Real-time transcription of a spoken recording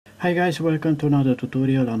Hi guys, welcome to another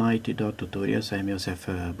tutorial on it.tutorials. I'm Josef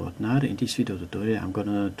Botnar. In this video tutorial I'm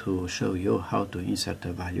going to show you how to insert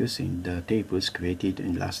the values in the tables created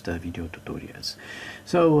in last video tutorials.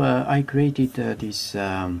 So I created this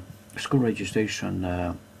school registration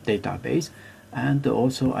database, and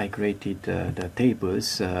also I created the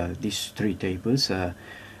tables, these three tables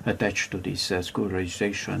attached to this school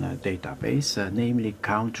registration database, namely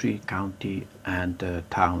country, county and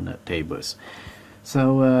town tables.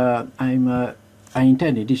 So I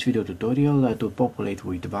intended this video tutorial to populate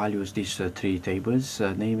with values these three tables,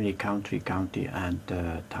 namely country, county and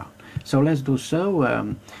town. So let's do so.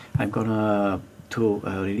 I'm gonna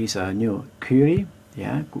release a new query,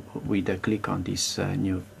 with a click on this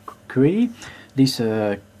new query. This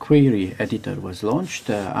query editor was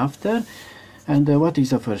launched after. And what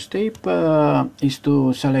is the first step is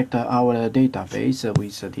to select our database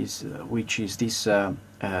which is this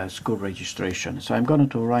school registration. So I'm going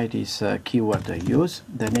to write this keyword use,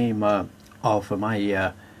 the name of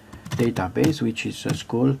my database, which is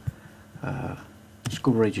school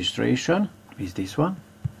registration, is this one.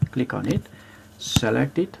 Click on it,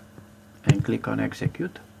 select it and click on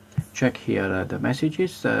execute. Check here the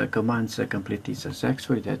messages. Commands completed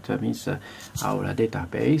successfully. That means our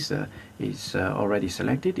database is already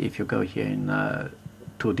selected. If you go here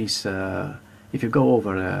to this, if you go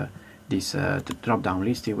over this drop-down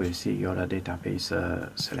list, you will see your database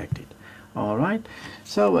selected. All right.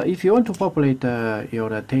 So if you want to populate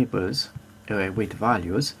your tables with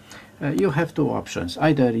values, you have two options.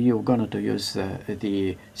 Either you're going to use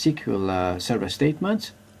the SQL server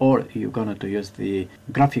statements, or you're going to use the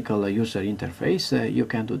graphical user interface. You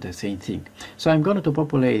can do the same thing. So I'm going to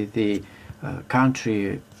populate the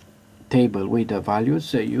country table with the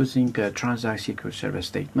values using transact SQL server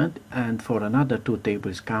statement, and for another two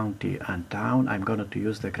tables, county and town, I'm going to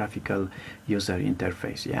use the graphical user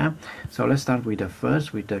interface. So let's start with the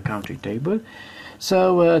first, with the country table.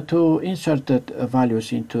 So to insert the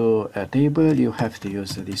values into a table, you have to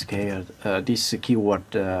use this keyword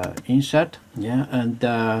insert, and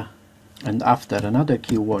after another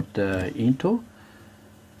keyword into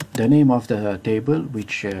the name of the table,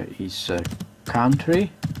 which is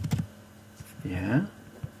country,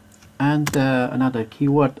 and another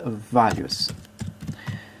keyword values.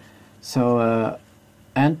 So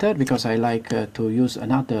enter, because I like to use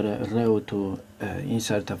another row to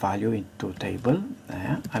insert a value into table.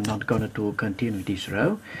 I'm not going to continue this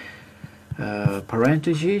row.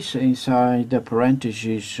 Parentheses, inside the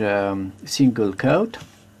parentheses single quote,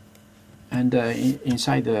 and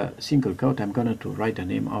inside the single quote I'm going to write the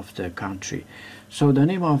name of the country. So the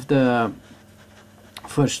name of the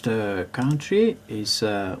first country is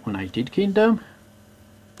United Kingdom.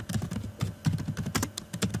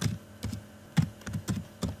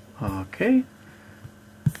 Okay,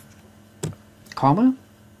 comma,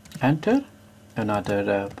 enter,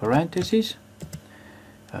 another parenthesis,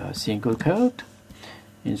 single quote,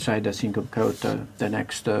 inside the single quote the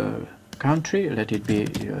next country, let it be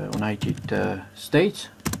United States.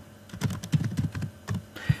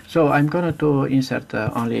 So I'm going to insert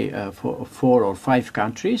only 4 or 5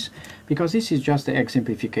 countries, because this is just the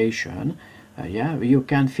exemplification. You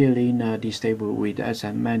can fill in this table with as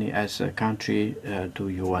many as country do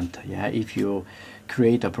you want. If you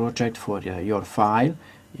create a project for your file.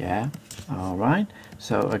 All right.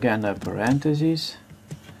 So again, parentheses,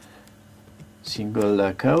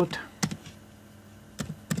 single quote.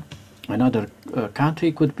 Another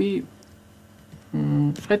country could be,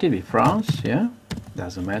 let it be France.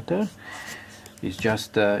 Doesn't matter. It's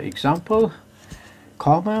just example.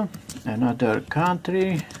 Comma, another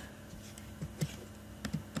country.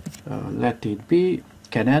 Let it be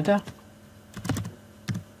Canada,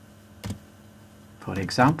 for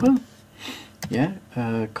example.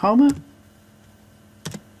 Comma,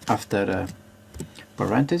 after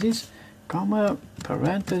parentheses, comma,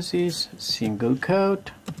 parentheses, single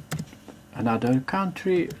quote, another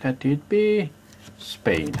country, let it be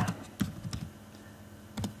Spain.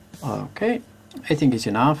 Okay, I think it's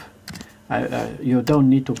enough. You don't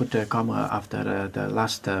need to put a comma after the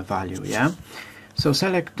last value. So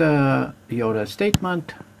select your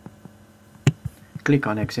statement, click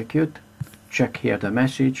on execute, check here the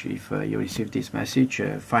message. If you receive this message,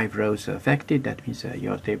 5 rows affected, that means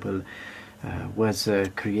your table was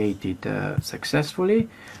created successfully.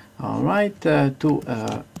 All right,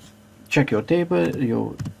 to check your table,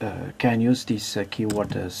 you can use this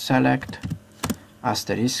keyword select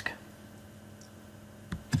asterisk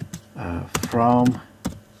from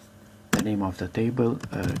the name of the table,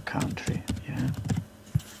 country.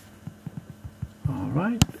 All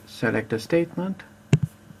right, select the statement,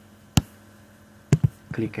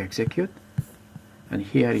 click execute, and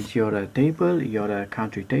here is your table, your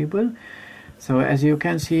country table. So as you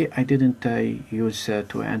can see, I didn't use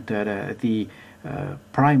to enter the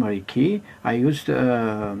primary key. I used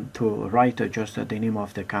to write just the name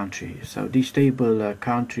of the country. So this table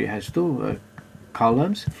country has two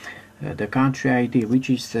columns. The country ID, which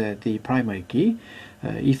is the primary key.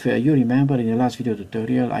 If you remember, in the last video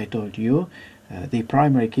tutorial I told you the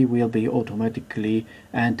primary key will be automatically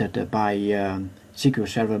entered by SQL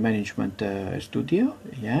Server Management Studio,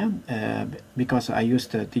 because I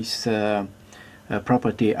used this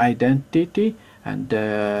property identity, and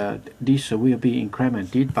this will be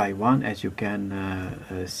incremented by 1, as you can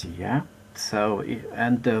see. So,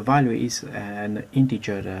 and the value is an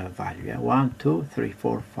integer value, 1, 2, 3,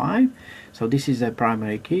 4, 5. So this is the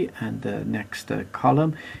primary key, and the next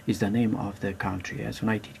column is the name of the country, as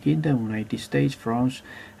United Kingdom, United States, France,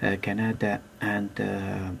 Canada,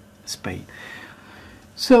 and Spain.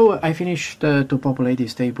 So I finished to populate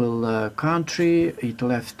this table country. It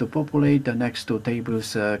left to populate the next two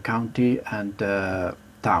tables, county and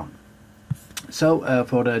town. So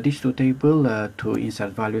for these two tables, to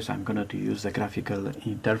insert values, I'm going to use the graphical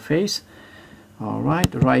interface. All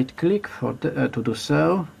right, right click for to do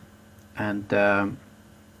so, and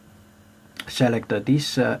select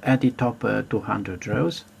this edit top 200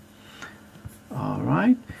 rows. All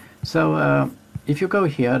right, so if you go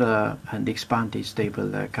here and expand this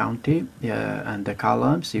table county and the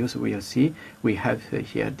columns, you will see we have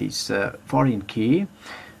here this foreign key,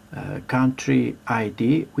 country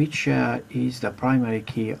ID, which is the primary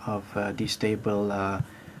key of this table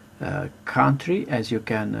country. As you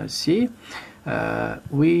can see,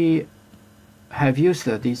 we have used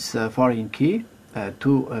this foreign key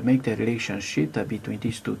to make the relationship between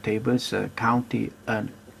these two tables, county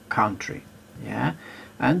and country.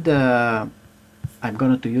 And I'm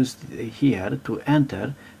going to use here to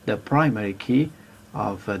enter the primary key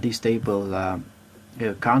of this table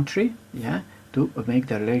country, to make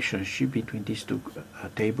the relationship between these two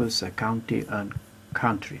tables, county and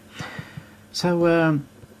country. So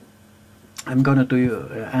I'm going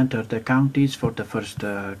to enter the counties for the first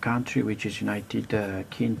country, which is United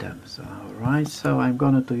Kingdom. So, alright, so I'm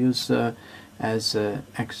going to use as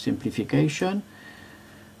exemplification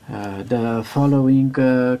the following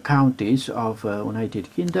counties of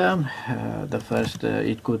United Kingdom. The first,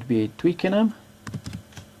 it could be Twickenham.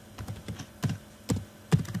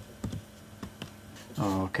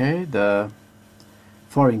 Okay, the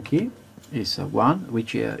foreign key is 1,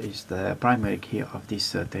 which is the primary key of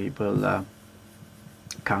this table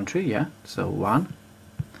country. So 1.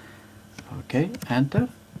 Okay, enter.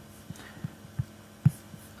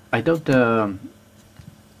 I don't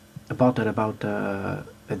bother about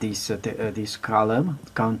this column,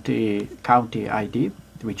 county ID,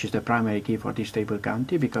 which is the primary key for this table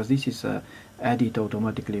county, because this is added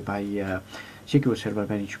automatically by SQL Server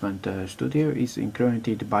Management Studio, is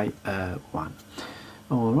incremented by 1.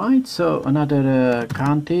 Alright, so another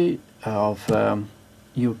county of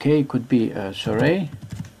UK could be Surrey.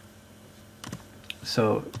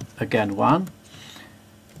 So again 1.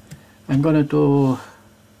 I'm going to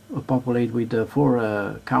populate with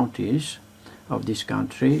 4 counties of this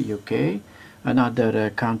country, UK. Another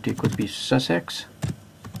county could be Sussex.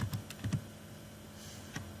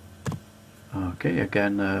 Okay,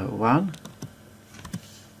 again 1.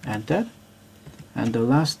 Enter. And the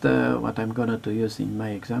last what I'm going to use in my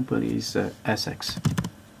example is Essex.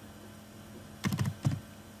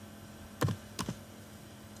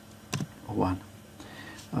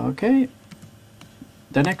 Okay,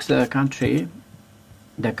 the next country,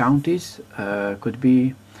 the counties could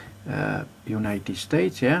be United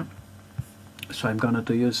States. So I'm going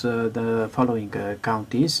to use the following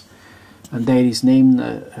counties, and there is named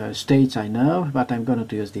states, I know, but I'm going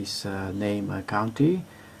to use this name county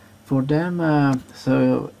for them.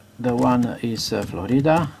 So the one is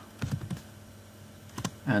Florida,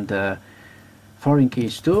 and foreign key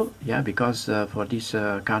is 2, because for this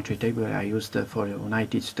country table I used for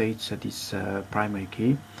United States this primary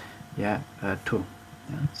key, 2.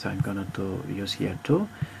 So I'm going to use here 2.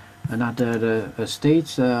 Another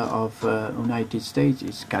states of United States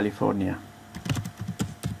is California.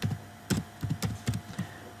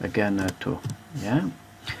 Again 2.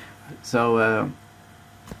 So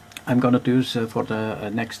I'm going to use for the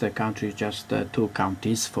next country just 2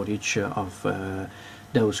 counties for each of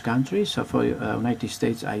those countries. So for United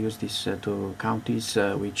States I use these 2 counties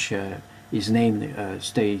which is named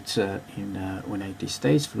states in United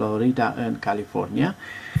States, Florida and California.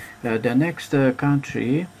 The next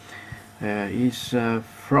country is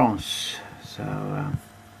France. So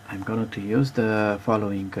I'm going to use the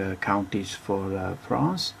following counties for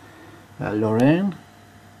France. Lorraine.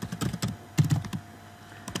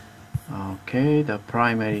 Okay, the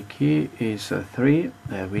primary key is 3,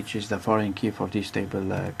 which is the foreign key for this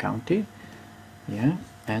table county. Yeah,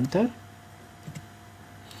 enter.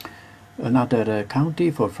 Another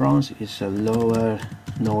county for France is Lower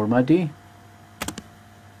Normandy.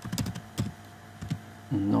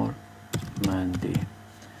 Normandy.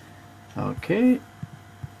 Okay,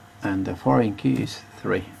 and the foreign key is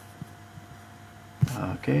 3.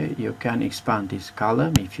 Okay, you can expand this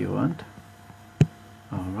column if you want.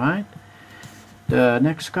 Alright, the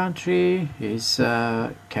next country is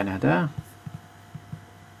Canada.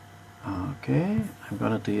 Okay, I'm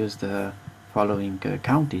going to use the following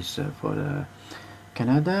counties for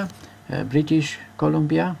Canada. British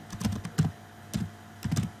Columbia,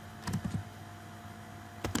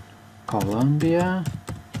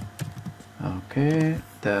 okay,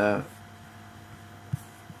 the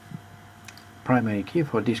primary key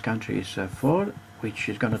for this country is 4, which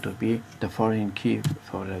is going to be the foreign key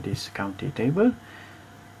for this county table.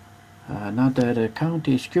 Another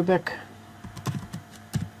county is Quebec,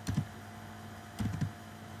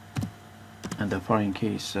 and the foreign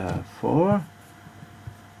key is 4.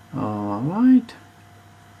 Alright,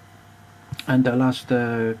 and the last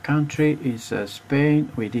country is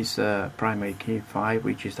Spain, with this primary key 5,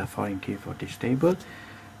 which is the foreign key for this table.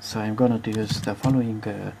 So I'm going to use the following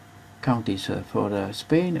counties for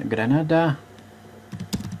Spain. Granada,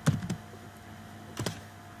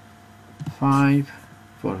 5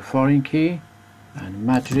 for foreign key, and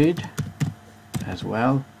Madrid as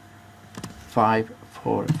well, 5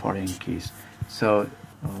 for foreign keys. So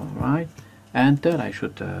alright, enter. I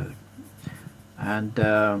should and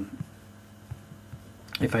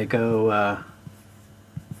if I go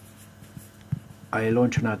I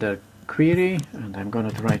launch another query, and I'm going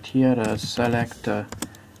to write here select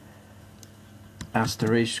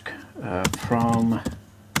asterisk from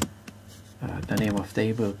the name of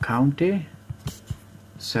table county,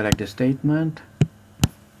 select the statement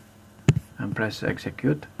and press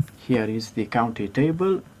execute. Here is the county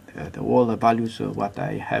table, all the values of what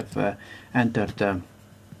I have entered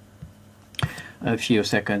a few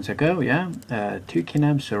seconds ago. Yeah,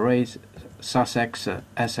 Twickenham, Surrey, Sussex,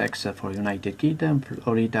 Essex for United Kingdom,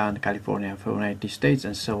 Florida and California for United States,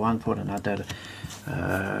 and so on for another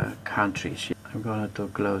countries. I'm going to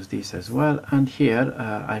close this as well, and here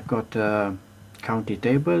I've got a county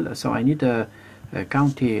table, so I need a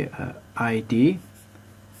county ID,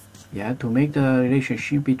 yeah, to make the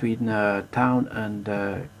relationship between town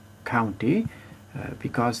and county,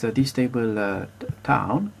 because this table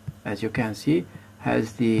town, as you can see,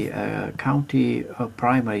 has the county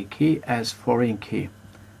primary key as foreign key.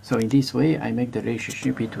 So in this way I make the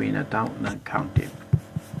relationship between a town and county.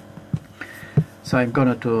 So I'm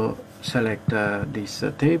going to select this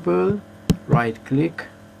table, right click,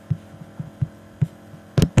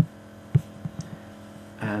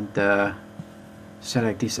 and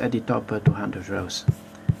select this edit top 200 rows.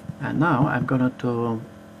 And now I'm going to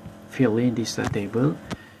fill in this table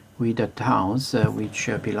with the towns which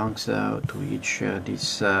belongs to each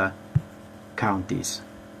these counties.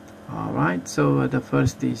 Alright, so the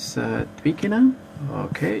first is Twickenham.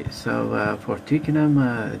 Okay, so for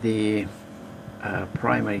Twickenham the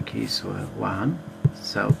primary key is 1,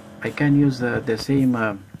 so I can use the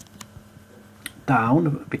same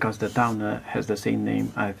town, because the town has the same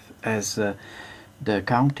name as the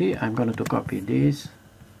county. I'm going to copy this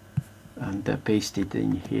and paste it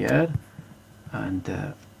in here, and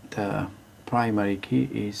the primary key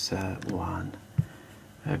is 1.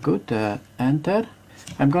 Good, enter.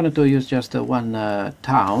 I'm going to use just one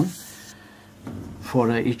town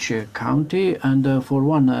for each county, and for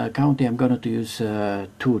one county I'm going to use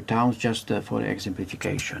 2 towns just for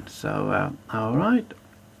exemplification. So alright,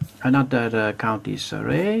 another county is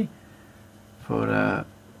Surrey. For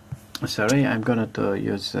Surrey I'm going to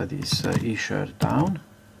use this Esher town.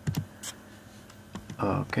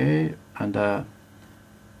 Okay, and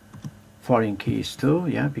foreign key is 2,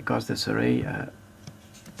 yeah, because the Surrey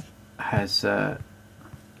has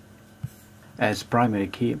as primary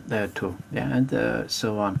key 2, yeah, and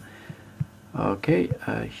so on. Okay,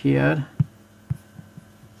 here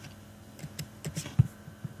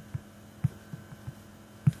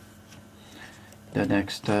the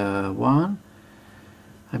next one,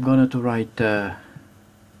 I'm going to write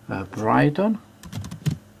Brighton.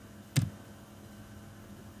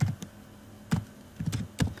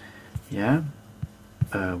 Yeah,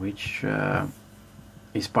 which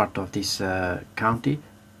is part of this county,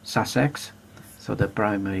 Sussex. So the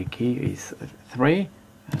primary key is 3,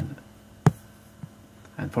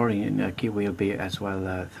 and foreign key will be as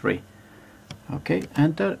well 3. Okay,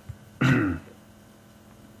 enter.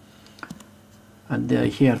 And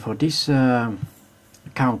here for this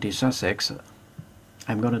county Sussex,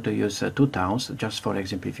 I'm going to use 2 towns just for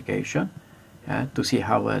exemplification, to see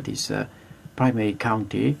how this primary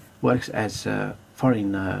county works as a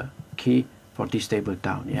foreign key for this table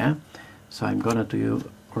town. Yeah, so I'm going to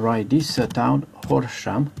write this town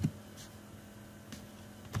Horsham.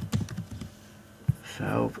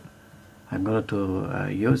 So I'm going to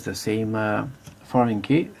use the same foreign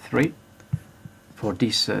key 3 for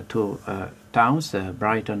these 2 towns,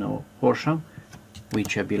 Brighton or Horsham,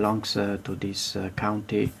 which belongs to this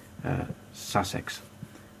county Sussex.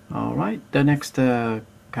 Alright, the next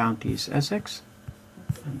county is Essex,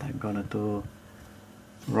 and I'm going to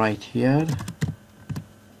write here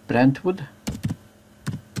Brentwood.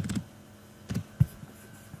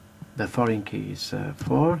 The foreign key is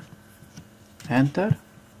 4. Enter.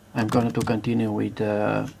 I'm going to continue with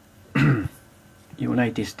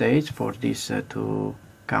United States for these 2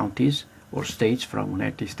 counties or states from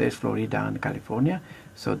United States, Florida and California.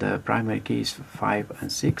 So the primary key is 5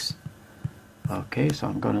 and 6. Okay, so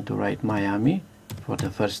I'm going to write Miami for the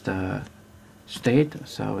first state.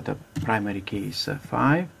 So the primary key is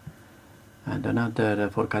 5. And another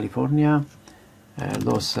for California,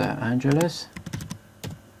 Los Angeles.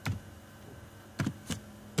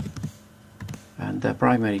 And the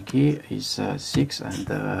primary key is 6, and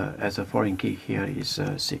as a foreign key here is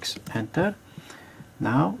 6. Enter.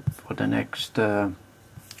 Now for the next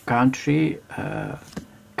country,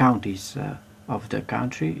 counties of the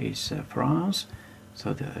country is France.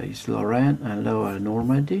 So there is Lorraine and Lower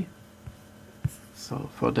Normandy. So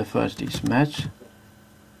for the first is Metz.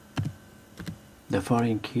 The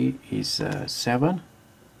foreign key is 7.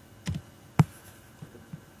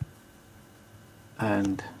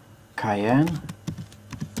 And Cayenne.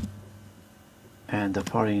 And the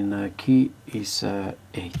foreign key is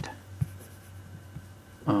 8.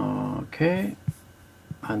 Okay,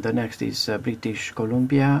 and the next is British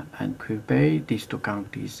Columbia and Quebec. These 2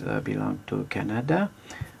 counties belong to Canada,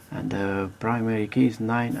 and the primary key is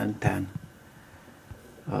 9 and 10.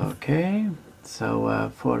 Okay,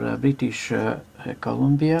 so for British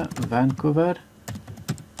Columbia, Vancouver.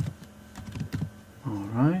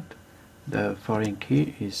 Alright, the foreign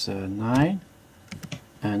key is 9.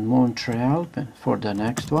 And Montreal for the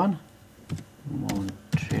next one.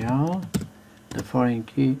 Montreal, the foreign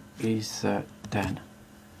key is 10.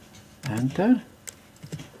 Enter.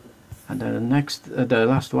 And the next, the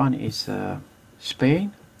last one is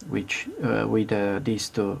Spain, which with these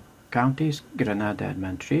 2 counties, Granada and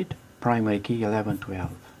Madrid. Primary key 11,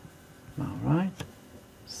 12. All right.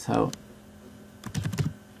 So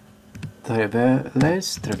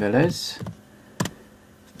Trevelez,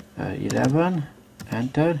 11.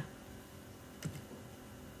 Enter.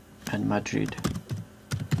 And Madrid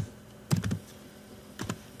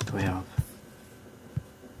 12.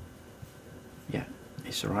 Yeah,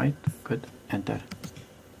 it's right. Good. Enter.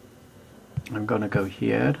 I'm gonna go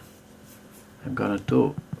here. I'm gonna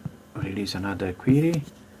to release another query.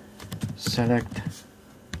 Select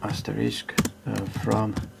asterisk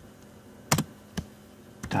from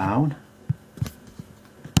town.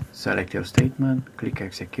 Select your statement. Click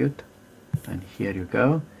execute. And here you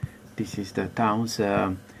go. This is the towns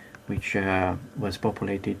which was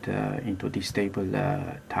populated into this table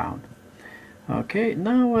town. Okay,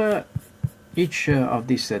 now each of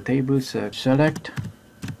these tables select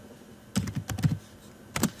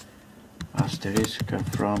asterisk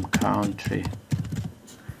from country.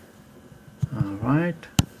 Alright,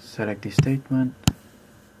 select this statement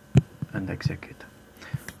and execute.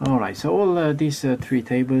 Alright, so all these 3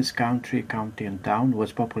 tables, country, county and town,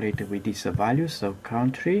 was populated with these values. So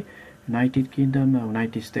country, United Kingdom,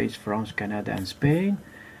 United States, France, Canada and Spain.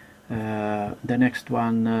 The next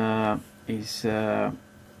one is,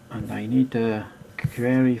 and I need a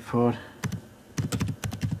query for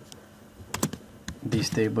this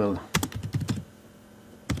table,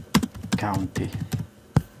 county.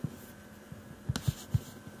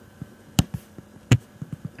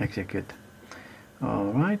 Execute.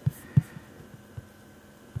 All right.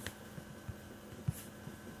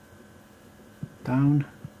 Town,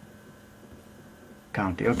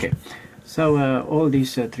 county. Okay. So all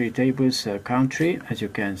these 3 tables, country, as you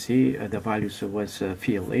can see, the values was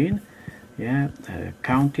filled in. Yeah,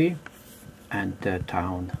 county and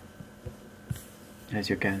town, as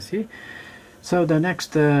you can see. So the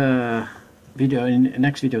next video, in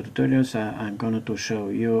next video tutorials, I'm going to show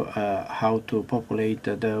you how to populate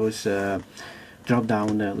those drop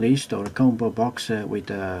down list or combo box with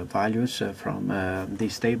values from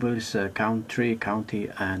these tables: country, county,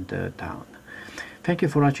 and town. Thank you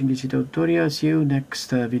for watching this tutorial. See you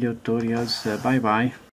next video tutorials. Bye bye.